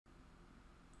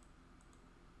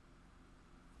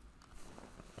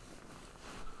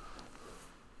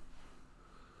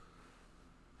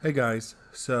Hey guys,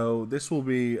 so this will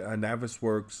be a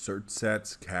Navisworks search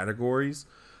sets categories.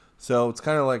 So it's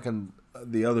kind of like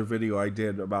the other video I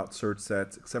did about search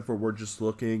sets, except for we're just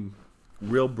looking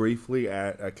real briefly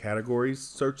at a categories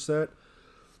search set.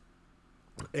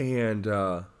 And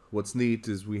what's neat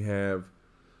is we have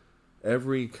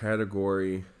every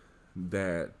category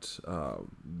that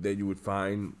you would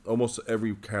find, almost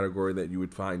every category that you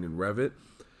would find in Revit,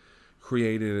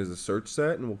 created as a search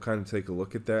set, and we'll kind of take a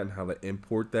look at that and how to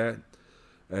import that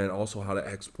and also how to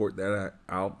export that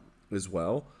out as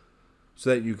well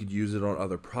so that you could use it on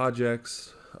other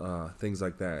projects, things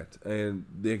like that. And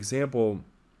the example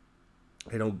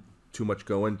I don't too much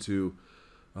go into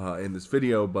in this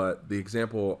video, but the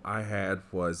example I had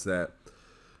was that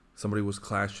somebody was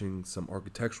clashing some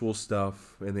architectural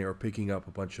stuff and they were picking up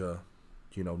a bunch of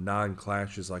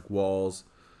non-clashes like walls,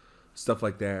 stuff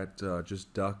like that,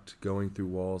 just duct going through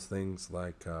walls, things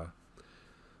like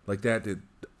that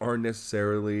aren't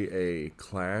necessarily a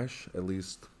clash, at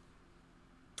least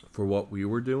for what we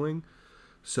were doing.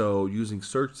 So using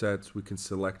search sets, we can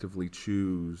selectively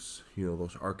choose,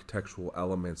 those architectural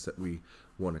elements that we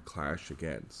want to clash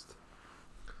against.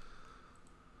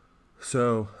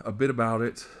 So a bit about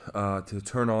it, to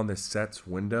turn on this sets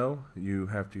window, you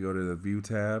have to go to the view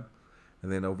tab and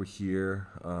then over here,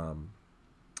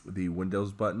 the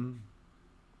Windows button,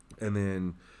 and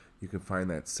then you can find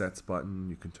that sets button.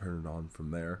 You can turn it on from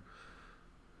there.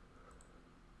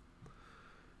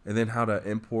 And then how to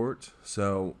import.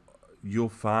 So you'll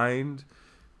find,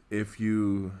 if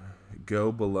you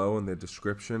go below in the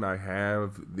description, I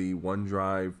have the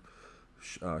OneDrive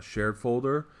shared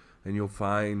folder, and you'll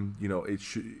find, it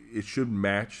should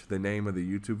match the name of the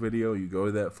YouTube video. You go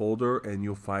to that folder and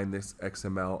you'll find this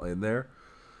XML in there.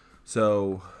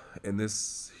 So in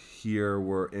this here,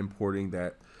 we're importing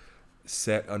that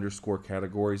set underscore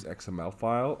categories XML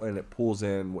file, and it pulls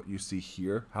in what you see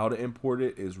here. How to import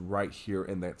it is right here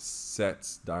in that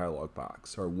sets dialog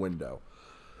box or window.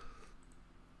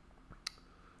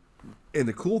 And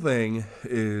the cool thing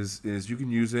is you can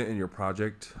use it in your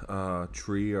project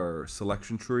tree or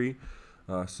selection tree,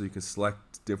 so you can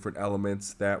select different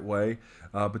elements that way.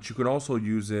 But you can also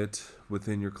use it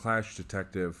within your Clash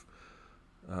Detective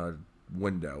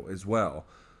window as well.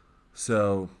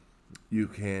 So you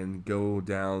can go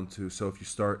down to, so if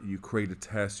you create a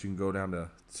test, you can go down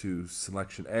to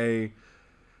selection A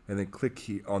and then click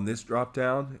on this drop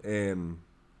down, and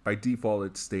by default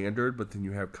it's standard, but then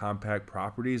you have compact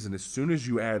properties, and as soon as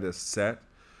you add a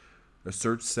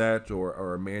search set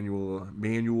or a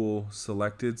manual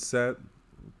selected set,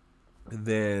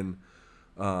 then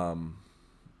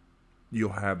you'll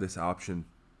have this option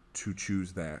to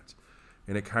choose that.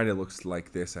 And it kind of looks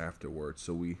like this afterwards.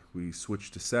 So we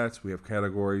switch to sets, we have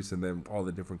categories, and then all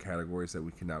the different categories that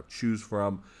we can now choose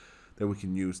from that we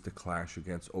can use to clash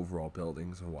against overall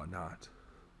buildings and whatnot.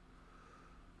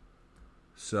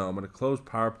 So I'm going to close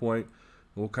PowerPoint, and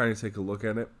we'll kind of take a look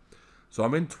at it. So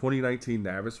I'm in 2019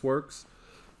 Navisworks,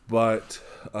 but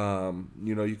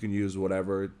you can use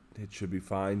whatever. It should be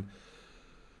fine.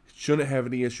 Shouldn't have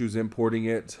any issues importing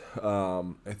it.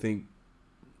 I think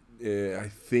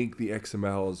the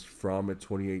XML is from a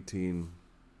 2018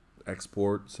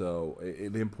 export, so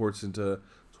it imports into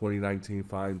 2019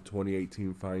 fine,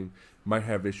 2018 fine. Might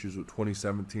have issues with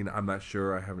 2017. I'm not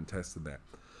sure. I haven't tested that.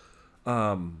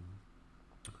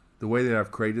 The way that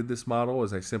I've created this model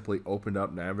is I simply opened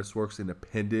up Navisworks and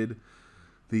appended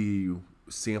the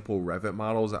sample Revit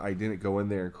models. I didn't go in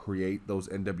there and create those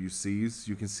NWCs.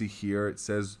 You can see here it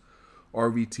says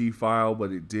RVT file,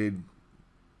 but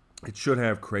it should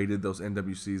have created those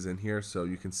NWCs in here, so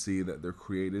you can see that they're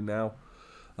created now.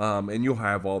 And you'll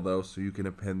have all those, so you can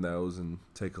append those and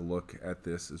take a look at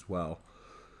this as well.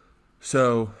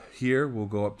 So here we'll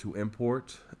go up to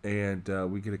import, and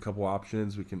we get a couple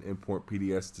options. We can import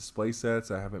PDS display sets.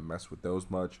 I haven't messed with those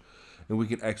much. And we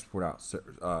can export out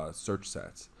search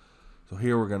sets. So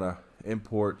here we're going to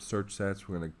import search sets.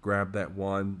 We're going to grab that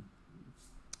one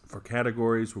for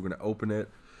categories. We're going to open it.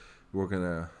 We're going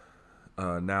to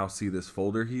now see this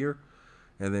folder here,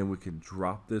 and then we can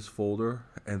drop this folder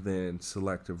and then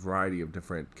select a variety of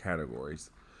different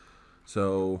categories.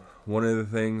 So one of the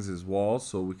things is walls,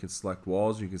 so we can select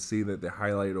walls. You can see that they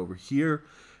highlight over here,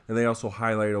 and they also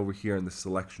highlight over here in the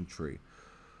selection tree.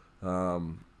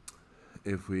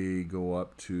 If we go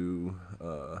up to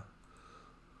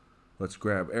let's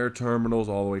grab air terminals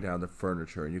all the way down to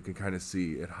furniture, and you can kind of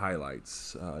see it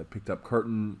highlights. It picked up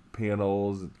curtain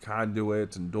panels, and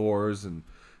conduits, and doors, and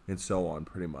so on,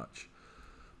 pretty much.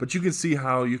 But you can see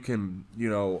how you can,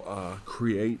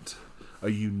 create a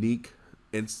unique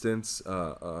instance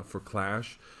for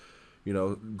Clash.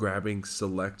 grabbing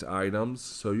select items.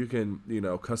 So you can,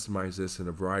 customize this in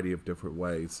a variety of different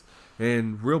ways.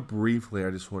 And real briefly, I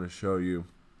just want to show you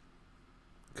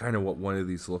kind of what one of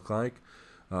these look like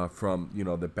from,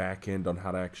 the back end on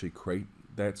how to actually create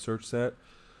that search set.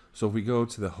 So if we go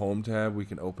to the Home tab, we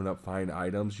can open up Find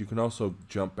Items. You can also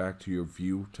jump back to your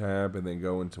View tab and then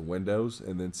go into Windows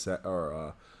and then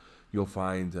you'll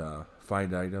find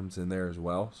Find Items in there as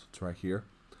well. So it's right here.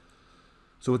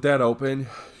 So with that open,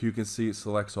 you can see it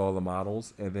selects all the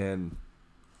models, and then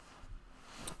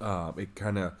it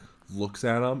kind of looks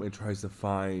at them and tries to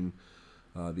find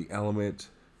the element,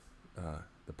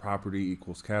 the property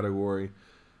equals category,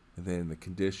 and then the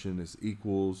condition is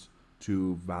equals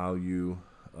to value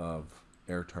of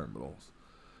air terminals.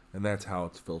 And that's how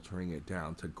it's filtering it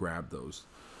down to grab those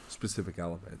specific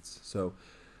elements. So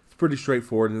it's pretty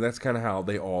straightforward, and that's kind of how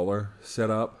they all are set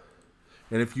up.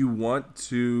 And if you want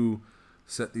to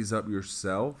set these up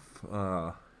yourself,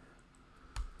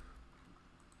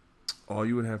 all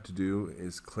you would have to do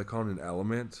is click on an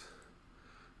element,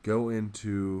 go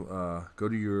to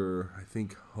your, I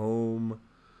think, Home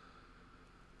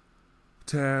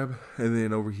tab, and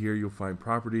then over here you'll find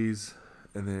Properties,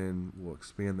 and then we'll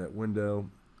expand that window.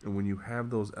 And when you have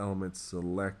those elements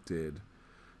selected,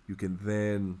 you can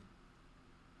then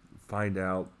find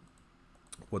out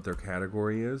what their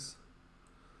category is.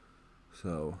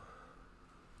 So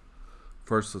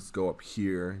first, let's go up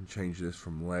here and change this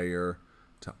from layer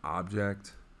to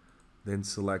object, then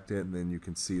select it, and then you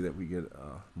can see that we get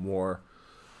more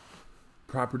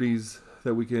properties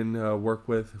that we can work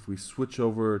with. If we switch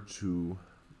over to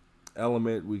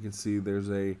element, we can see there's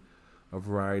a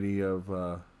variety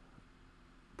of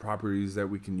properties that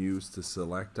we can use to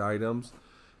select items.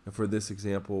 And for this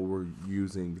example, we're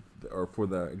using, or for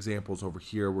the examples over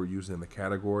here, we're using the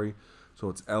category. So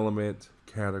it's element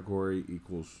category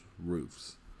equals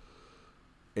roofs.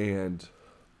 And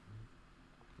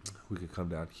we can come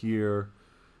down here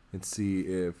and see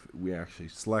if we actually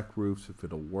select roofs, if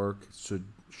it'll work. It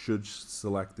should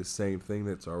select the same thing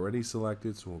that's already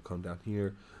selected. So we'll come down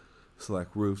here,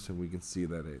 select roofs, and we can see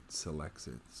that it selects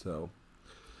it. So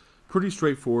pretty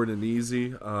straightforward and easy.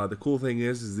 The cool thing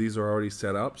is these are already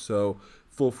set up, so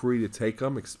feel free to take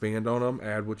them, expand on them,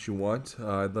 add what you want.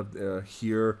 I'd love to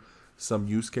hear some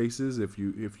use cases if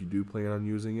you do plan on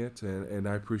using it, and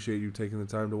I appreciate you taking the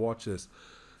time to watch this.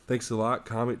 Thanks a lot.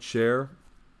 Comment, share,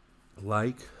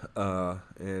 like,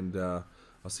 and I'll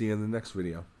see you in the next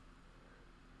video.